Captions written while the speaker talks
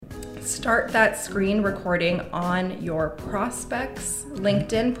start that screen recording on your prospect's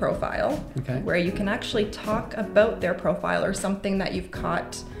LinkedIn profile, where you can actually talk about their profile or something that you've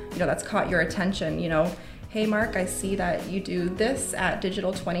caught, that's caught your attention. Hey Mark, I see that you do this at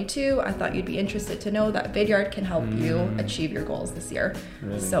Digital 22. I thought you'd be interested to know that Vidyard can help you achieve your goals this year.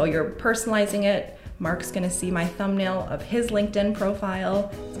 Really? So you're personalizing it. Mark's gonna see my thumbnail of his LinkedIn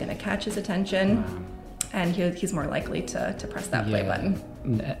profile. It's gonna catch his attention, and he's more likely to press that play button.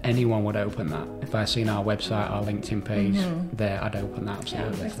 Anyone would open that. If I seen our website, our LinkedIn page there, I'd open that,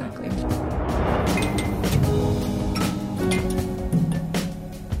 absolutely. Yeah, exactly.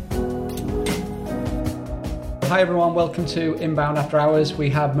 Hi everyone, welcome to Inbound After Hours.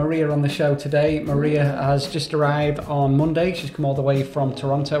 We have Maria on the show today. Maria has just arrived on Monday. She's come all the way from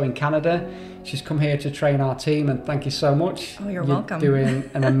Toronto in Canada. She's come here to train our team, and thank you so much. Oh, you're welcome. Doing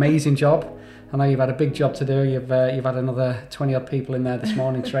an amazing job. I know you've had a big job to do. You've had another 20 odd people in there this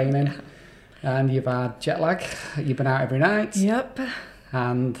morning training, and you've had jet lag. You've been out every night. Yep.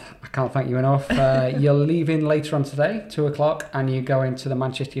 And I can't thank you enough. You're leaving later on today, 2:00, and you're going to the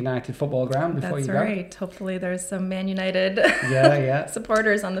Manchester United football ground before you go. That's right. Hopefully there's some Man United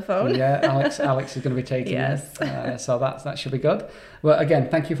supporters on the phone. Yeah, Alex is going to be taking Yes. So that should be good. Well, again,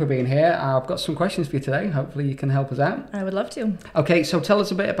 thank you for being here. I've got some questions for you today. Hopefully you can help us out. I would love to. Okay, so tell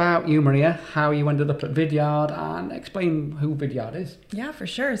us a bit about you, Maria, how you ended up at Vidyard, and explain who Vidyard is. Yeah, for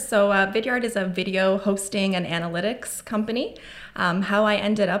sure. So Vidyard is a video hosting and analytics company. How I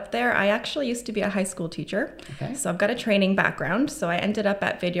ended up there, I actually used to be a high school teacher. Okay. So I've got a training background. So I ended up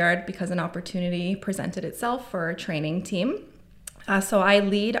at Vidyard because an opportunity presented itself for a training team. So I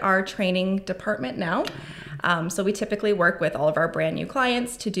lead our training department now. So we typically work with all of our brand new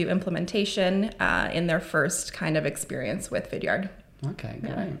clients to do implementation in their first kind of experience with Vidyard. Okay,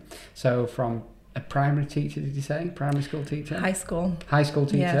 great. Yeah. So from a primary teacher, did you say? Primary school teacher? High school. High school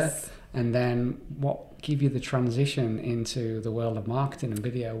teacher. Yes. And then what gave you the transition into the world of marketing and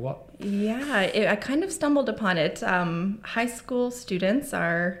video? I kind of stumbled upon it. High school students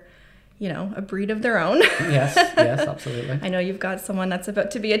are, a breed of their own. Yes, absolutely. I know you've got someone that's about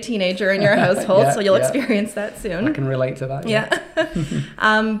to be a teenager in your household, so you'll experience that soon. I can relate to that. Yeah.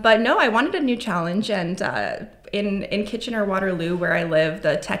 But no, I wanted a new challenge, and in Kitchener-Waterloo, where I live,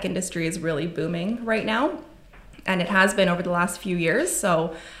 the tech industry is really booming right now, and it has been over the last few years.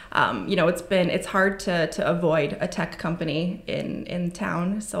 So, it's hard to avoid a tech company in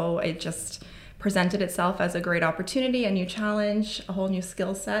town. So it just presented itself as a great opportunity, a new challenge, a whole new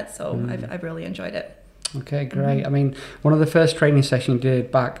skill set. So I've really enjoyed it. Okay, great. I mean, one of the first training sessions you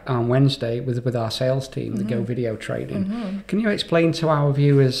did back on Wednesday with our sales team, the Go Video training. Can you explain to our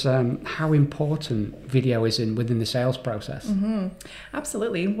viewers how important video is within the sales process?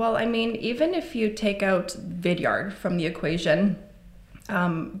 Absolutely. Well, I mean, even if you take out Vidyard from the equation,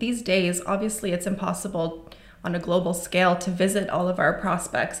 these days, obviously, it's impossible on a global scale to visit all of our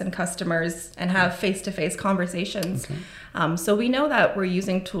prospects and customers and have face-to-face conversations. Okay. So we know that we're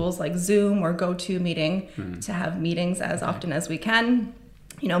using tools like Zoom or GoToMeeting to have meetings as often as we can,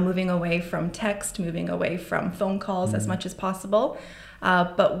 moving away from text, moving away from phone calls as much as possible.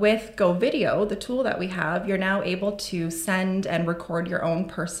 But with Go Video, the tool that we have, you're now able to send and record your own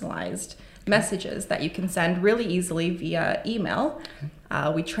personalized messages that you can send really easily via email.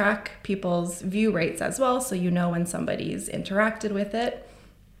 We track people's view rates as well, so when somebody's interacted with it.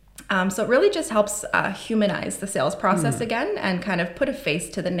 So it really just helps humanize the sales process again, and kind of put a face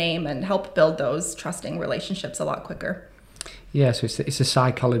to the name and help build those trusting relationships a lot quicker. Yeah, so it's the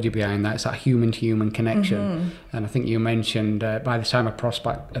psychology behind that. It's that human-to-human connection. And I think you mentioned by the time a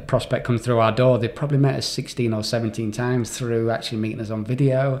prospect comes through our door, they've probably met us 16 or 17 times through actually meeting us on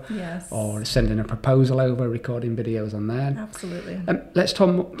video, or sending a proposal over, recording videos on there. Absolutely. Let's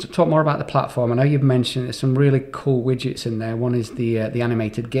talk more about the platform. I know you've mentioned there's some really cool widgets in there. One is the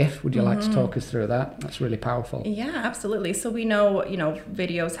animated GIF. Would you like to talk us through that? That's really powerful. Yeah, absolutely. So we know,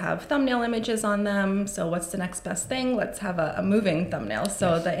 videos have thumbnail images on them. So what's the next best thing? Let's have a moving thumbnail.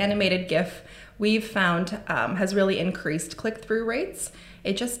 So the animated GIF we've found has really increased click-through rates.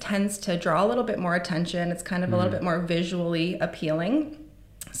 It just tends to draw a little bit more attention. It's kind of a little bit more visually appealing.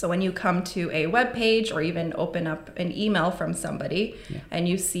 So when you come to a web page or even open up an email from somebody and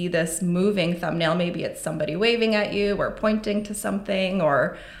you see this moving thumbnail, maybe it's somebody waving at you or pointing to something,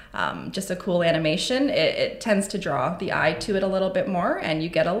 or just a cool animation, it tends to draw the eye to it a little bit more, and you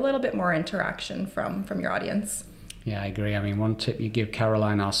get a little bit more interaction from your audience. Yeah, I agree. I mean, one tip you give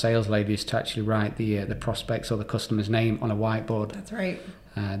Caroline, our sales lady, is to actually write the prospect's or the customer's name on a whiteboard. That's right.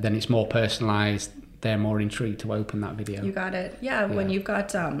 Then it's more personalized. They're more intrigued to open that video. You got it. Yeah. When you've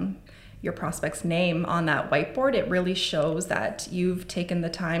got your prospect's name on that whiteboard, it really shows that you've taken the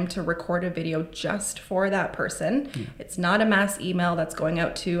time to record a video just for that person. It's not a mass email that's going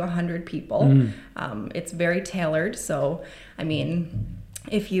out to 100 people. It's very tailored. So, I mean,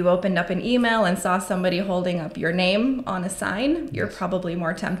 if you opened up an email and saw somebody holding up your name on a sign, you're probably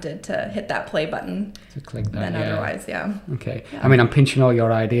more tempted to hit that play button to click that, than otherwise. Okay. I mean, I'm pinching all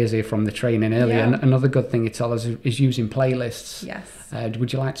your ideas here from the training earlier. And another good thing you tell us is using playlists. Yes.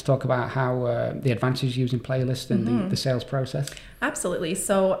 Would you like to talk about how the advantages of using playlists in the sales process? Absolutely.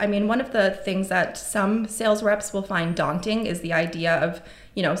 So, I mean, one of the things that some sales reps will find daunting is the idea of,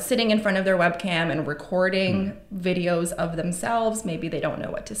 you know, sitting in front of their webcam and recording videos of themselves. Maybe they don't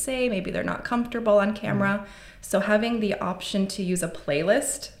know what to say. Maybe they're not comfortable on camera. So having the option to use a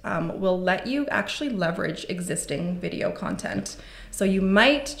playlist will let you actually leverage existing video content. So you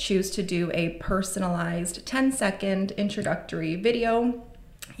might choose to do a personalized 10-second introductory video,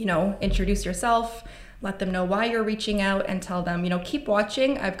 you know, introduce yourself, let them know why you're reaching out, and tell them, you know, keep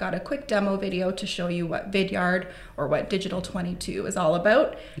watching. I've got a quick demo video to show you what Vidyard or what Digital 22 is all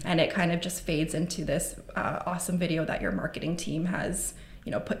about. And it kind of just fades into this awesome video that your marketing team has,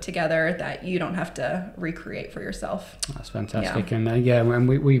 you know, put together that you don't have to recreate for yourself. That's fantastic. And and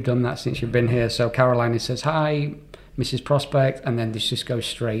we've done that since you've been here. So Caroline says, hi, Mrs. Prospect, and then this just goes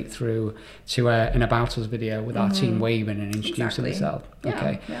straight through to an About Us video with our team waving and introducing themselves.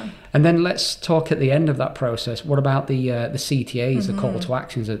 Okay. And then let's talk at the end of that process. What about the CTAs, the call to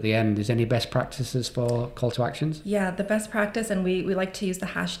actions at the end? Is any best practices for call to actions? Yeah, the best practice, and we like to use the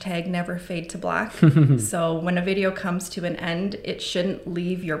hashtag never fade to black. So when a video comes to an end, it shouldn't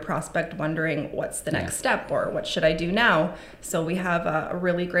leave your prospect wondering what's the next step or what should I do now. So we have a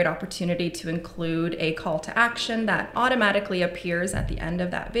really great opportunity to include a call to action that automatically appears at the end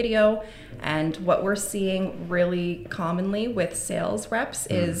of that video. And what we're seeing really commonly with sales reps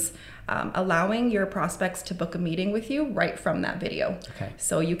is allowing your prospects to book a meeting with you right from that video. Okay.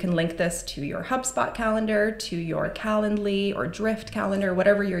 So you can link this to your HubSpot calendar, to your Calendly or Drift calendar,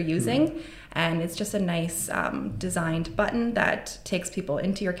 whatever you're using. And it's just a nice designed button that takes people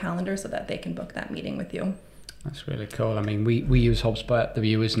into your calendar so that they can book that meeting with you. That's really cool. I mean, we use HubSpot, the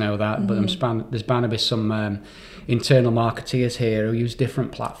viewers know that, but there's bound to be some internal marketeers here who use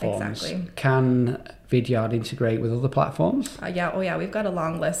different platforms. Exactly. Can Vidyard integrate with other platforms? We've got a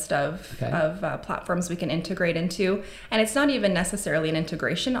long list of platforms we can integrate into. And it's not even necessarily an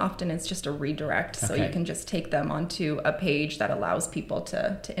integration. Often it's just a redirect. So you can just take them onto a page that allows people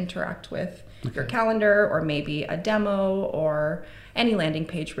to interact with your calendar, or maybe a demo, or any landing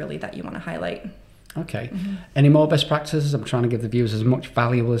page really that you want to highlight. Okay. Any more best practices? I'm trying to give the viewers as much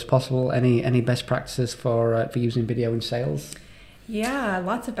value as possible. Any best practices for using video in sales? Yeah,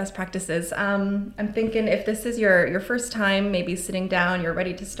 lots of best practices. I'm thinking if this is your first time maybe sitting down, you're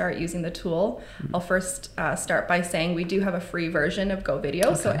ready to start using the tool, I'll first start by saying we do have a free version of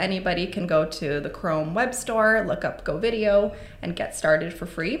GoVideo. So anybody can go to the Chrome Web Store, look up GoVideo, and get started for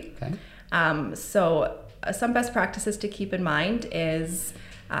free. So some best practices to keep in mind is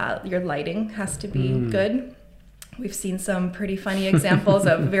your lighting has to be good. We've seen some pretty funny examples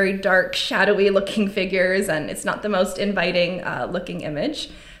of very dark, shadowy looking figures, and it's not the most inviting looking image.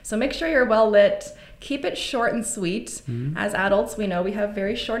 So make sure you're well lit. Keep it short and sweet. As adults, we know we have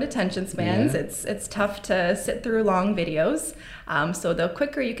very short attention spans. It's tough to sit through long videos. So the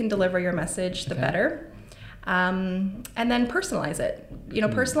quicker you can deliver your message, the better. And then personalize it.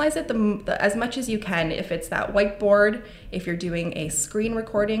 Personalize it as much as you can. If it's that whiteboard, if you're doing a screen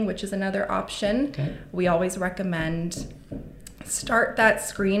recording, which is another option, we always recommend start that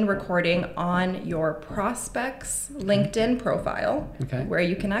screen recording on your prospect's LinkedIn profile, where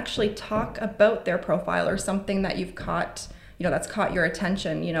you can actually talk about their profile or something that you've caught, that's caught your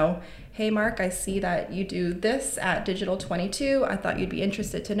attention. Hey Mark, I see that you do this at Digital 22. I thought you'd be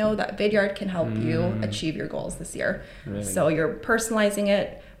interested to know that Vidyard can help you achieve your goals this year. Really? So you're personalizing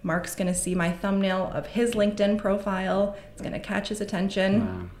it. Mark's going to see my thumbnail of his LinkedIn profile. It's going to catch his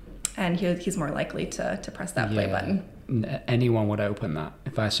attention, and he's more likely to press that play button. Anyone would open that.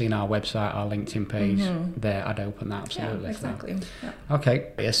 If I seen our website, our LinkedIn page there, I'd open that, absolutely. Yeah, exactly.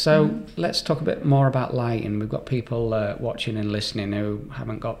 Okay, so let's talk a bit more about lighting. We've got people watching and listening who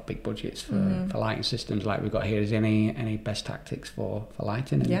haven't got big budgets for lighting systems like we've got here. Is there any best tactics for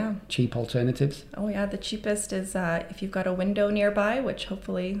lighting and cheap alternatives? Oh yeah, the cheapest is if you've got a window nearby, which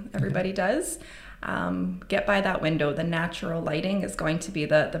hopefully everybody does. get by that window. The natural lighting is going to be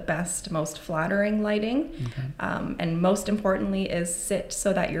the best, most flattering lighting. And most importantly is sit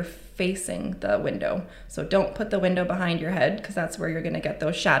so that you're facing the window. So don't put the window behind your head, because that's where you're going to get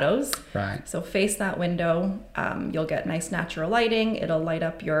those shadows. Right. So face that window. You'll get nice natural lighting. It'll light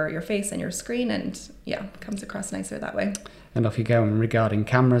up your face and your screen, and yeah, it comes across nicer that way. And off you go. And regarding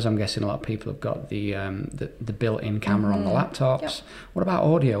cameras, I'm guessing a lot of people have got the built-in camera on the laptops. Yep. What about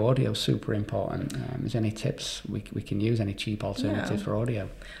audio? Audio is super important. Is there any tips we can use? Any cheap alternatives for audio?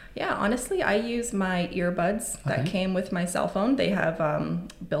 Yeah, honestly, I use my earbuds that came with my cell phone. They have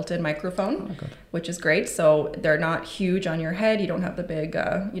built-in microphone, which is great. So they're not huge on your head. You don't have the big,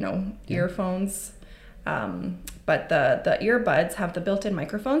 earphones. But the earbuds have the built-in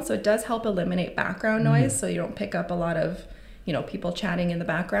microphone, so it does help eliminate background noise, so you don't pick up a lot of, people chatting in the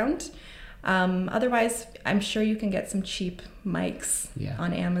background. Otherwise, I'm sure you can get some cheap mics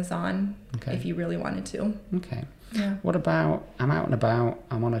on Amazon if you really wanted to. Okay. Yeah. What about, I'm out and about,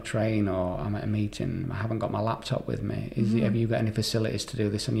 I'm on a train or I'm at a meeting, I haven't got my laptop with me. Have you got any facilities to do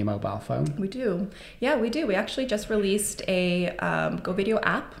this on your mobile phone? We do. Yeah, we do. We actually just released a GoVideo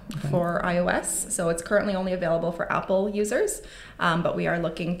app for iOS. So it's currently only available for Apple users, but we are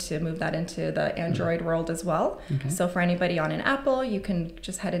looking to move that into the Android world as well. So for anybody on an Apple, you can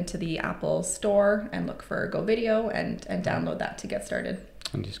just head into the Apple store and look for GoVideo and download that to get started.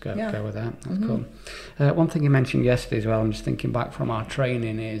 And just go with that. That's cool. One thing you mentioned yesterday as well, I'm just thinking back from our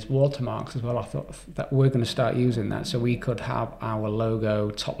training, is watermarks as well. I thought that we're going to start using that, so we could have our logo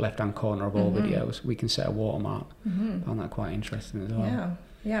top left-hand corner of all videos. We can set a watermark. I found that quite interesting as well.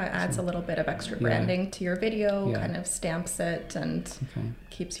 Yeah, it adds a little bit of extra branding to your video, kind of stamps it, and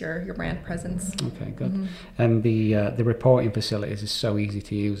keeps your brand presence. Okay, good. And the reporting facilities is so easy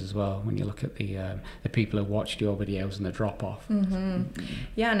to use as well when you look at the people who watched your videos and the drop-off.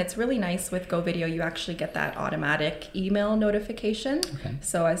 Yeah, and it's really nice with GoVideo, you actually get that automatic email notification.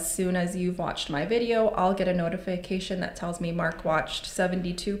 So as soon as you've watched my video, I'll get a notification that tells me Mark watched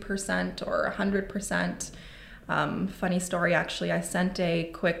 72% or 100%. Funny story, actually, I sent a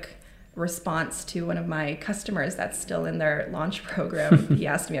quick response to one of my customers that's still in their launch program. He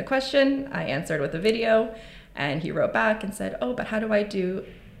asked me a question, I answered with a video, and he wrote back and said, "Oh, but how do I do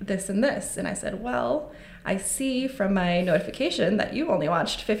this and this?" And I said, "Well, I see from my notification that you only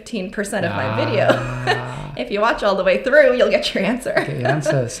watched 15% of my video. If you watch all the way through, you'll get your answer." Get your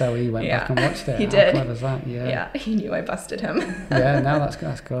answer. So he went back and watched it. He did. How clever is that? Yeah, he knew I busted him. No, that's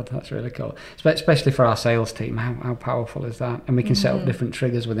good. That's really cool. Especially for our sales team. How powerful is that? And we can set up different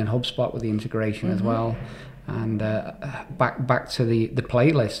triggers within HubSpot with the integration as well. And back to the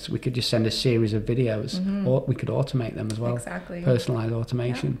playlists, we could just send a series of videos, or we could automate them as well. Exactly. Personalized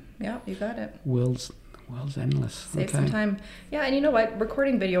automation. Yeah, you got it. World's endless. Save some time. Yeah, and you know what?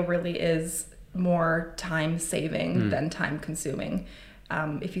 Recording video really is more time saving than time consuming.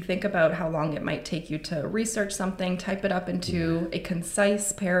 If you think about how long it might take you to research something, type it up into a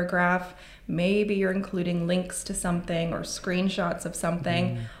concise paragraph, maybe you're including links to something or screenshots of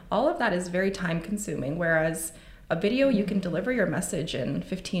something, all of that is very time consuming, whereas a video, you can deliver your message in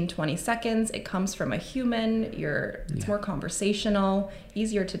 15, 20 seconds. It comes from a human, it's more conversational,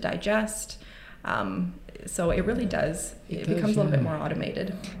 easier to digest. So it really does. It becomes a little bit more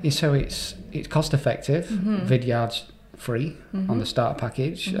automated. Yeah, so it's cost effective. Vidyard's free on the starter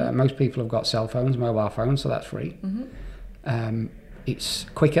package. Most people have got cell phones, mobile phones, so that's free. It's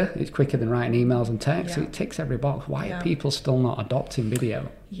quicker. It's quicker than writing emails and text. So it ticks every box. Why are people still not adopting video?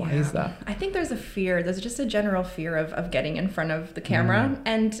 Why is that? I think there's a fear. There's just a general fear of getting in front of the camera,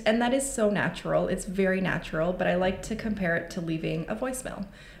 and that is so natural. It's very natural. But I like to compare it to leaving a voicemail.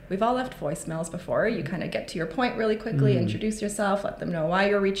 We've all left voicemails before. You kind of get to your point really quickly, introduce yourself, let them know why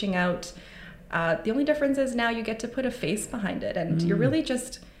you're reaching out. The only difference is now you get to put a face behind it, and you're really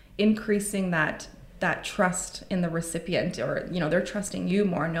just increasing that trust in the recipient, or they're trusting you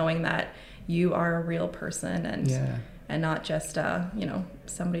more, knowing that you are a real person and not just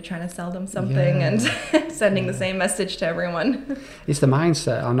somebody trying to sell them something and sending the same message to everyone. It's the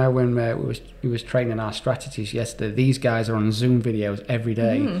mindset. I know when we was training our strategies yesterday, these guys are on Zoom videos every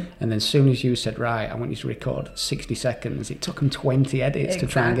day, and then as soon as you said, right, I want you to record 60 seconds, it took them 20 edits to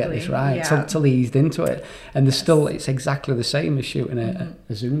try and get this right, till they eased into it. And it's exactly the same as shooting a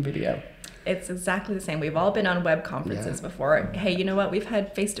Zoom video. It's exactly the same. We've all been on web conferences before. Hey, you know what? We've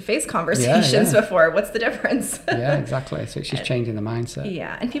had face-to-face conversations before. What's the difference? Yeah, exactly. So it's just changing the mindset.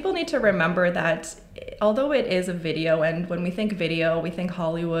 Yeah, and people need to remember that although it is a video, and when we think video, we think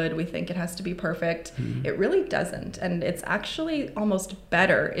Hollywood, we think it has to be perfect. It really doesn't. And it's actually almost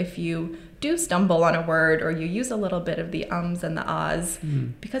better if you do stumble on a word or you use a little bit of the ums and the ahs,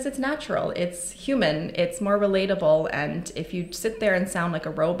 because it's natural, it's human, it's more relatable. And if you sit there and sound like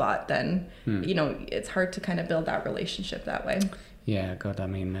a robot, then you know, it's hard to kind of build that relationship that way. Yeah, good. I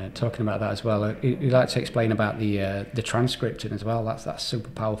mean, talking about that as well, you like to explain about the transcripting as well. That's super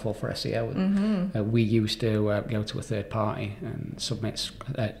powerful for SEO. We used to go to a third party and submit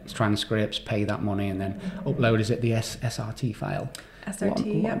transcripts, pay that money, and then upload the SRT file.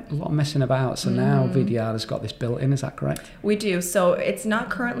 SRT, yeah. A lot of messing about. So now Vidyard has got this built in, is that correct? We do. So it's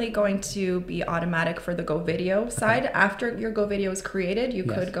not currently going to be automatic for the GoVideo side. After your GoVideo is created, you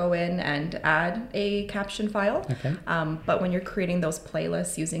could go in and add a caption file. Okay. But when you're creating those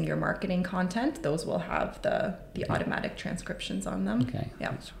playlists using your marketing content, those will have the automatic transcriptions on them. Okay, yeah.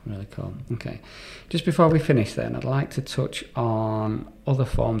 That's really cool. Okay. Just before we finish then, I'd like to touch on other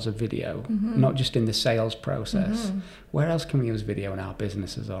forms of video, not just in the sales process. Where else can we use video in our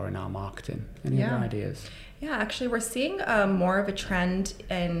businesses or in our marketing? Any other ideas? Yeah, actually, we're seeing more of a trend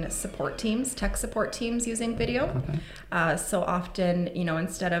in support teams, tech support teams using video. Okay. So often, you know,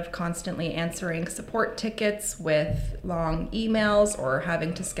 instead of constantly answering support tickets with long emails or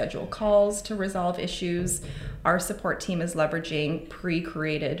having to schedule calls to resolve issues, our support team is leveraging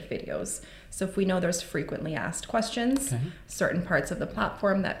pre-created videos. So if we know there's frequently asked questions, certain parts of the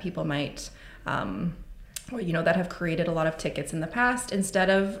platform that people might that have created a lot of tickets in the past, instead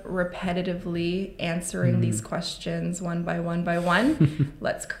of repetitively answering these questions one by one,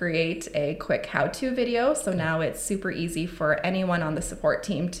 let's create a quick how-to video. So now it's super easy for anyone on the support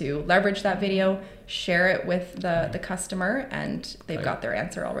team to leverage that video, share it with the customer, and they've got their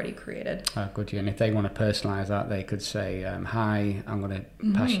answer already created. Good. And if they want to personalize that, they could say, hi, I'm going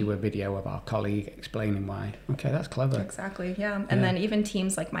to pass you a video of our colleague explaining why. Okay, that's clever. Exactly, yeah. And then even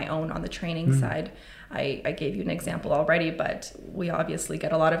teams like my own on the training side, I gave you an example already, but we obviously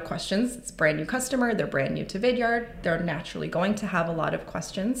get a lot of questions. It's a brand new customer, they're brand new to Vidyard, they're naturally going to have a lot of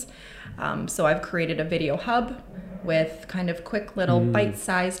questions. So I've created a video hub with kind of quick little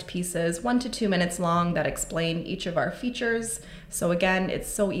bite-sized pieces, 1 to 2 minutes long, that explain each of our features. So again, it's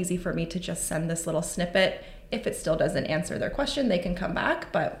so easy for me to just send this little snippet. If it still doesn't answer their question, they can come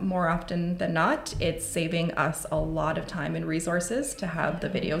back, but more often than not, it's saving us a lot of time and resources to have the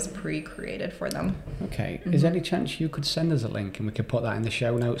videos pre-created for them. Okay. Is there any chance you could send us a link and we could put that in the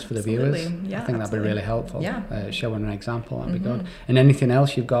show notes for the viewers? Yeah, I think that'd be really helpful. Yeah. Showing an example, that'd be good. And anything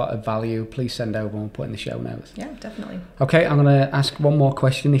else you've got of value, please send over and we'll put in the show notes. Yeah, definitely. Okay, I'm going to ask one more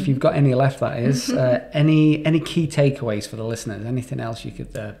question, if you've got any left, that is. Any key takeaways for the listeners? Anything else you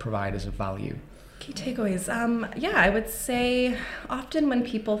could provide as a value? Key takeaways. I would say often when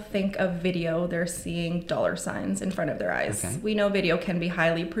people think of video, they're seeing dollar signs in front of their eyes. Okay. We know video can be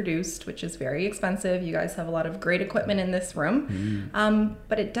highly produced, which is very expensive. You guys have a lot of great equipment in this room,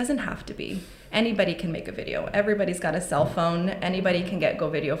 but it doesn't have to be. Anybody can make a video. Everybody's got a cell phone. Anybody can get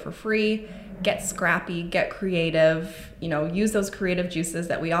GoVideo for free. Get scrappy, get creative, use those creative juices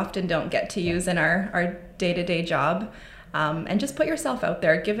that we often don't get to use in our day-to-day job. And just put yourself out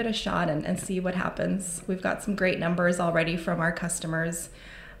there, give it a shot and see what happens. We've got some great numbers already from our customers.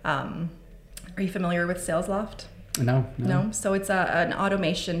 Are you familiar with SalesLoft? No. So it's an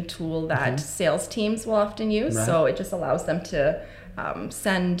automation tool that sales teams will often use. Right. So it just allows them to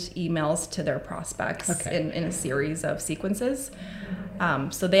send emails to their prospects in a series of sequences.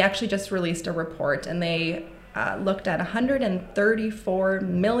 So they actually just released a report, and they looked at 134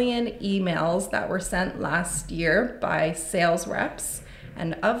 million emails that were sent last year by sales reps.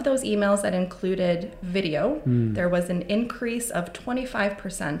 And of those emails that included video, there was an increase of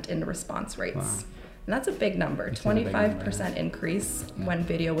 25% in response rates. Wow. And that's a big number, 25% increase when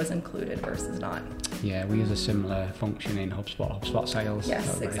video was included versus not. Yeah, we use a similar function in HubSpot sales.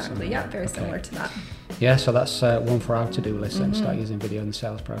 Yes, exactly. Yeah, very similar to that. Yeah, so that's one for our to-do list and start using video in the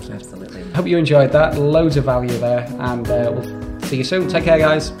sales process. Absolutely. Hope you enjoyed that. Loads of value there, and we'll see you soon. Take care,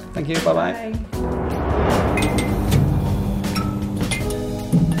 guys. Thank you. Bye-bye. Bye.